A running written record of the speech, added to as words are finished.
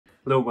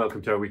Hello,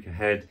 welcome to our week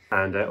ahead.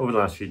 And over the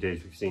last few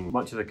days, we've seen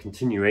much of a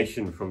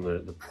continuation from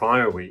the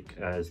prior week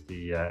as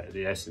the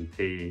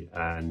S&P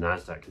and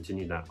NASDAQ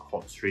continued that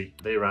hot streak.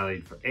 They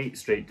rallied for 8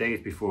 straight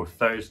days before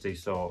Thursday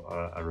saw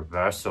a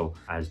reversal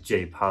as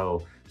Jay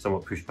Powell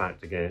somewhat pushed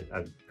back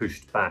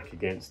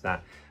against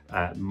that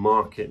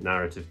market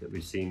narrative that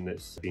we've seen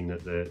that's been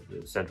that the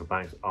central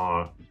banks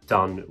are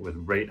done with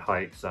rate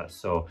hikes. That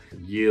saw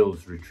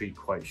yields retreat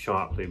quite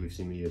sharply. We've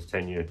seen the US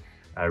 10-year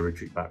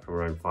retreat back from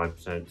around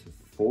 5% to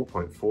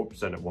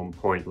 4.4% at one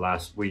point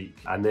last week,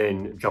 and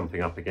then jumping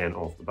up again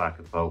off the back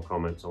of Powell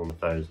comments on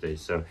Thursday,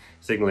 so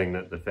signaling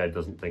that the Fed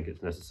doesn't think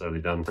it's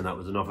necessarily done, and that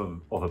was enough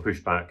of a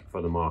pushback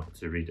for the market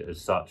to read it as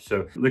such.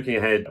 So looking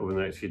ahead over the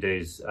next few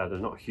days,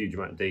 there's not a huge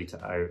amount of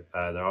data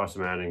out. There are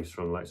some earnings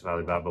from the likes of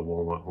Alibaba,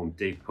 Walmart, Home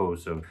Depot,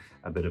 so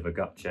a bit of a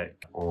gut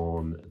check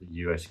on the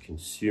US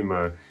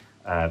consumer.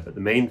 But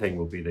the main thing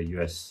will be the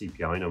US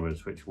CPI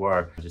numbers, which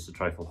were just a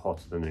trifle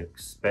hotter than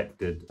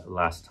expected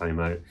last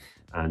time out,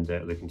 and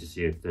looking to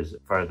see if there's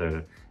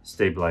further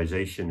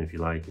stabilization, if you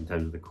like, in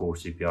terms of the core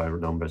CPI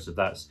numbers. If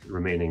that's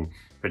remaining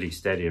pretty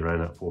steady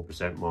around that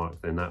 4%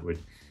 mark, then that would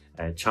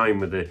chime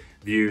with the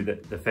view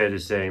that the Fed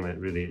is saying that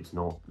really it's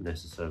not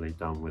necessarily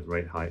done with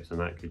rate hikes, and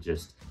that could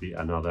just be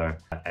another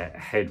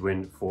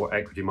headwind for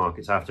equity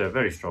markets after a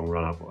very strong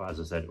run-up, as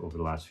I said, over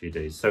the last few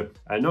days. So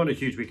not a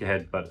huge week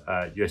ahead, but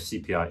US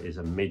CPI is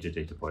a major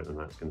data point, and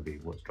that's going to be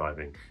what's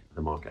driving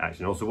the market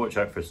action. Also watch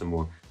out for some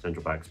more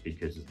central bank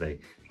speakers as they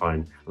try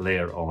and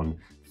layer on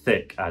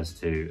thick as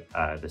to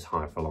this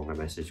higher for longer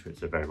message, which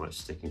they're very much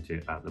sticking to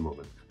at the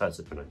moment. That's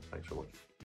it for now. Thanks for watching.